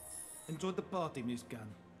 Enjoy the party, Miss Gunn.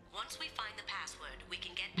 Once we find the password, we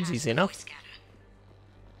can get It's past easy the enough. voice scanner.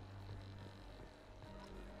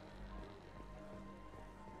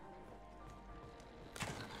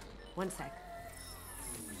 One sec.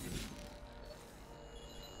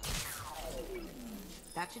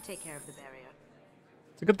 That should take care of the barrier.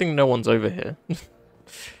 It's a good thing no one's over here.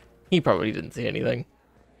 He probably didn't see anything.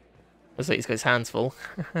 Looks like he's got his hands full.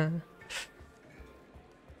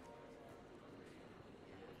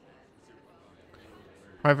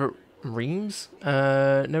 Private Reams?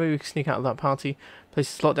 No way we can sneak out of that party.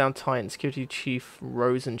 Place is locked down tight and security chief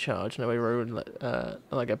Rose in charge. No way Rose would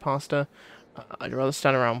let get past her. I'd rather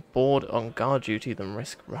stand around bored on guard duty than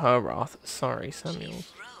risk her wrath. Sorry,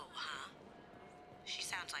 Samuels. She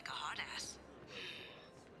sounds like a hard ass.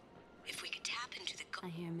 If we could tap into the... I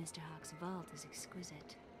hear Mr. Hawk's vault is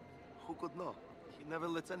exquisite. Who could know? He never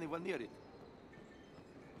lets anyone near it.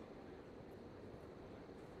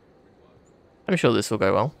 I'm sure this will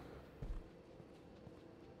go well.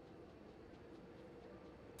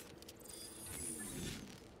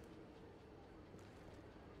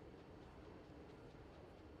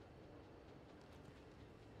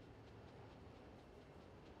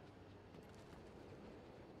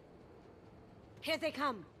 Here they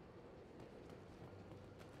come.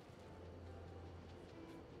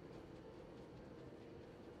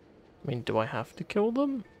 I mean, do I have to kill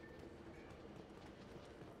them?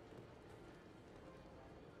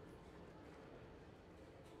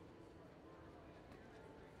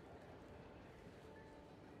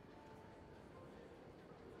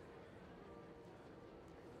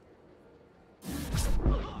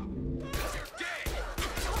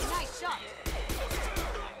 Nice shot.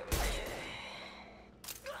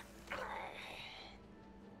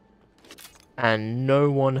 And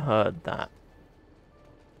no one heard that.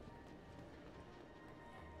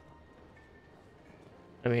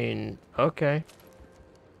 I mean, okay.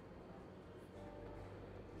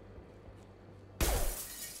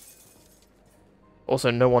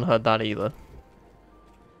 Also, no one heard that either.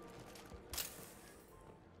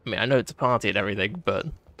 I mean, I know it's a party and everything, but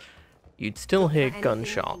you'd still hear Anything you can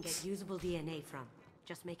gunshots. get usable DNA from.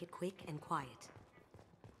 Just make it quick and quiet.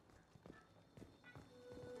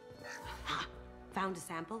 Ha! Found a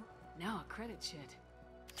sample? Now a credit shit.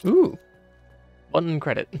 Ooh. 1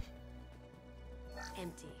 credit.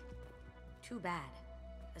 Empty. Too bad.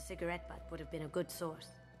 A cigarette butt would have been a good source.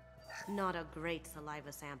 Not a great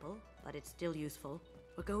saliva sample, but it's still useful.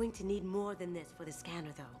 We're going to need more than this for the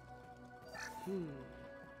scanner, though.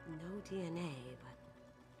 No DNA,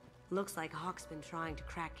 but... Looks like Hawk's been trying to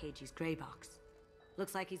crack KG's gray box.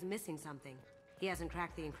 Looks like he's missing something. He hasn't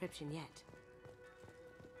cracked the encryption yet.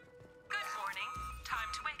 Good morning. Time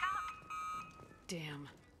to wake up. Damn.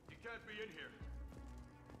 You can't be in here.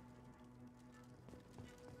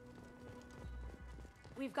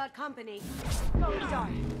 We've got company. Go dark.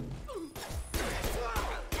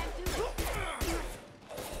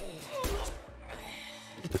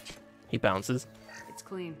 He bounces. It's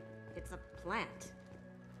clean. It's a plant.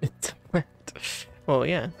 It's a plant. Well,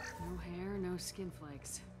 yeah. No hair, no skin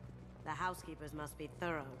flakes. The housekeepers must be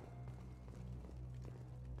thorough.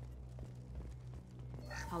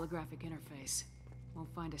 Holographic interface.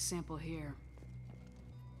 Won't find a sample here.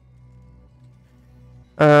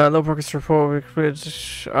 Low progress report,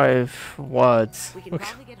 which I've words. We can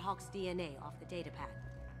probably get Hawk's DNA off the datapad.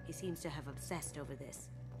 He seems to have obsessed over this.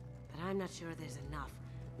 But I'm not sure there's enough.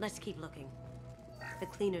 Let's keep looking. The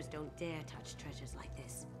cleaners don't dare touch treasures like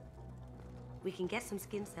this. We can get some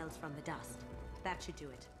skin cells from the dust. That should do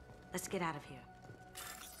it. Let's get out of here.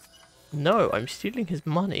 No, I'm stealing his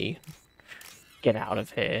money. Get out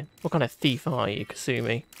of here. What kind of thief are you,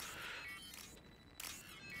 Kasumi?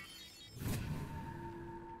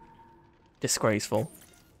 Disgraceful.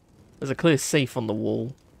 There's a clear safe on the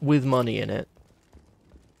wall with money in it.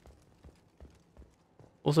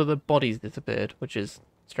 Also, the body's disappeared, which is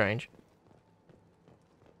strange.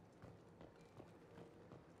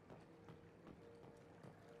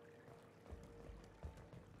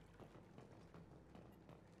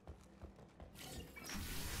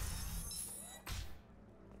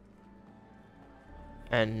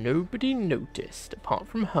 And nobody noticed apart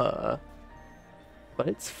from her. But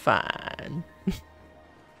it's fine.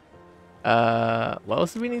 What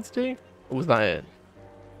else do we need to do? Or was that it?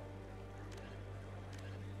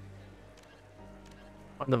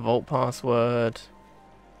 Find the vault password.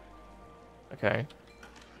 Okay.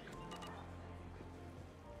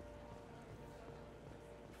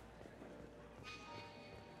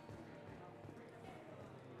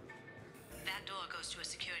 That door goes to a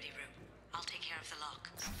security room. I'll take care of the lock.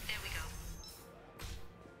 There we go.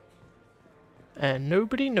 And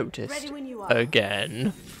nobody noticed. Ready when you are.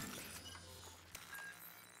 Again.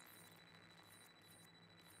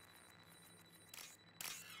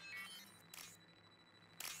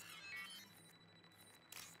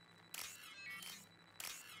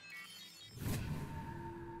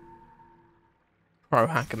 Pro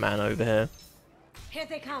hacker man over here. Here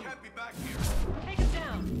they come. Can't be back here. Take us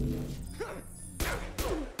down.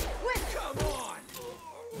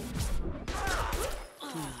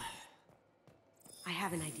 Come on! I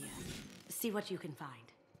have an idea. See what you can find.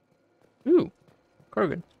 Ooh,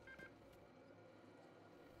 Krogan.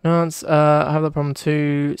 No, it's, I have that problem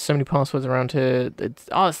too. So many passwords around here. It's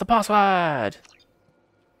the password.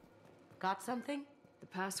 Got something? The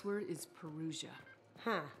password is Perusia.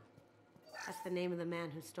 Huh. That's the name of the man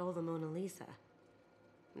who stole the Mona Lisa.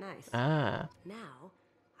 Nice. Ah. Now,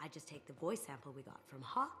 I just take the voice sample we got from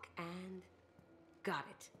Hawk and... got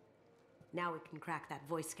it. Now we can crack that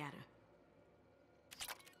voice scanner.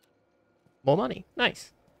 More money.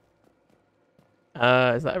 Nice.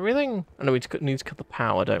 Is that everything? I know we need to cut the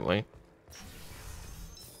power, don't we?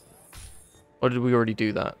 Or did we already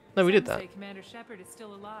do that? No, we did Some that. say Commander Shepard is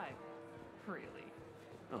still alive. Really?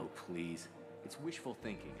 Oh, please. It's wishful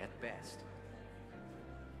thinking at best.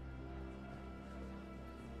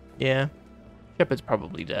 Yeah. Shepard's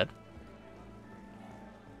probably dead.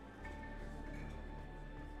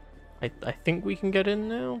 I think we can get in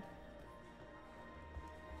now.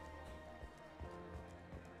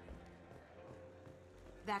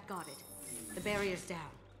 That got it. The barrier's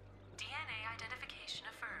down. DNA identification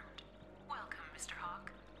affirmed. Welcome, Mr.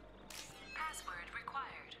 Hawk. Password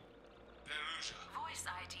required. Voice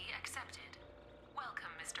ID accepted.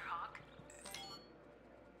 Welcome, Mr. Hawk.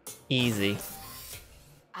 Easy.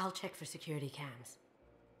 I'll check for security cams.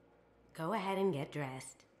 Go ahead and get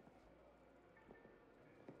dressed.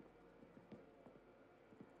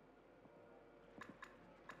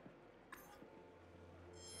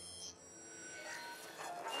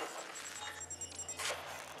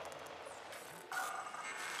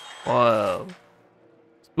 Whoa.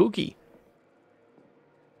 Spooky.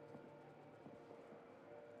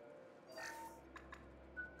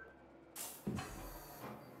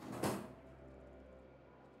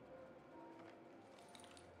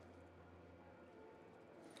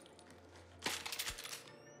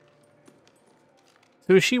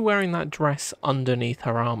 So is she wearing that dress underneath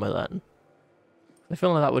her armor then? I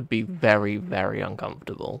feel like that would be very, very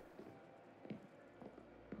uncomfortable.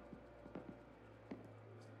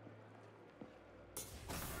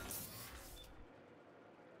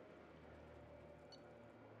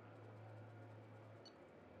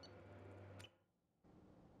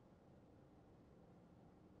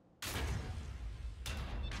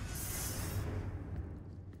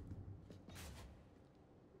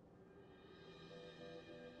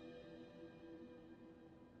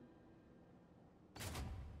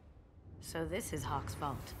 So this is Hawk's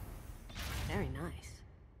vault. Very nice.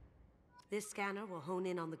 This scanner will hone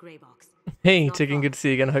in on the gray box. Hey, Tiggin, good to see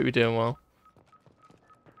you again. I hope you're doing well.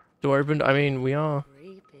 Door opened. I mean, we are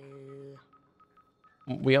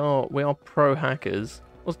pro hackers.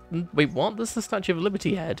 Wait, what? This is the Statue of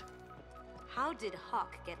Liberty head. How did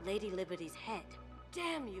Hawk get Lady Liberty's head?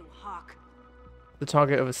 Damn you, Hawk. The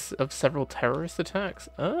target of several terrorist attacks.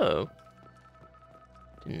 Oh,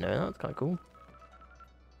 didn't know that. That's kind of cool.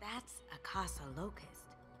 That's a Casa Locust.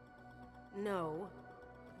 No,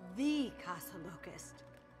 the Casa Locust.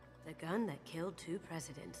 The gun that killed 2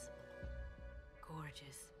 presidents.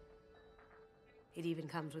 Gorgeous. It even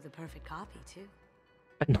comes with a perfect copy, too.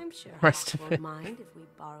 I'm sure Rest Hawk of won't it. mind if we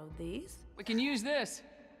borrowed these. We can use this.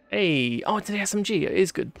 Hey, oh, it's an SMG. It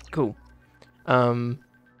is good. Cool. Oh,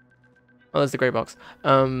 there's the grey box.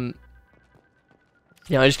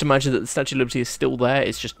 Yeah, I just imagine that the Statue of Liberty is still there.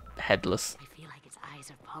 It's just headless. I feel like its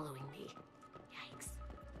eyes are following me. Yikes.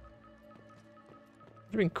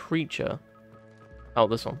 Doing creature. Oh,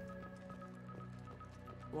 this one.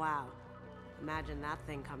 Wow. Imagine that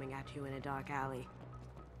thing coming at you in a dark alley.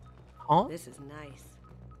 Huh? This is nice.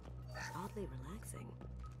 Oddly relaxing.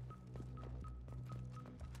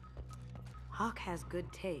 Hawk has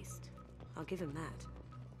good taste. I'll give him that.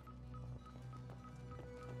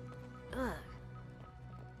 Ugh.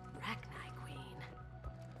 Rachni Queen.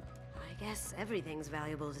 I guess everything's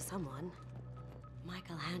valuable to someone.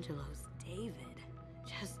 Michelangelo's David.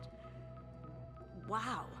 Just...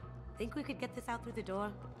 wow. Think we could get this out through the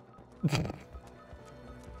door?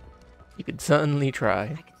 You could certainly try.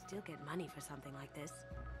 I could still get money for something like this,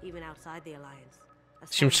 even outside the Alliance.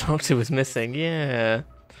 I'm shocked it was missing, yeah.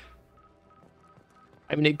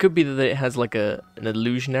 I mean, it could be that it has like an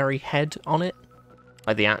illusionary head on it,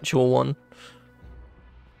 like the actual one.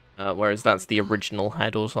 Whereas that's the original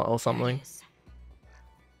head or something.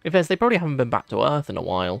 If they probably haven't been back to Earth in a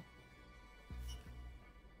while.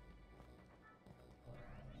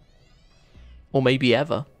 Or maybe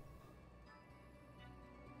ever.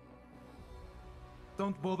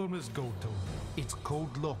 Don't bother, Miss Goto. It's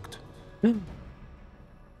code locked.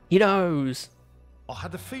 He knows. I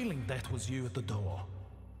had a feeling that was you at the door.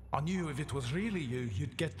 I knew if it was really you,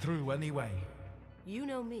 you'd get through anyway. You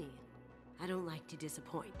know me. I don't like to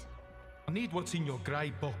disappoint. I need what's in your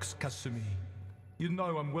grey box, Kasumi. You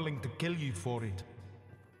know I'm willing to kill you for it.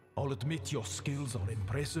 I'll admit your skills are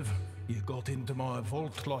impressive. You got into my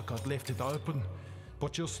vault like I'd left it open.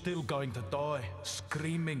 But you're still going to die,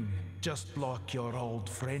 screaming, just like your old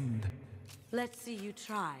friend. Let's see you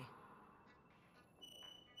try.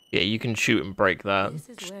 Yeah, you can shoot and break that. This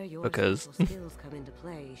is where your because skills come into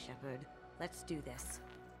play, Shepard. Let's do this.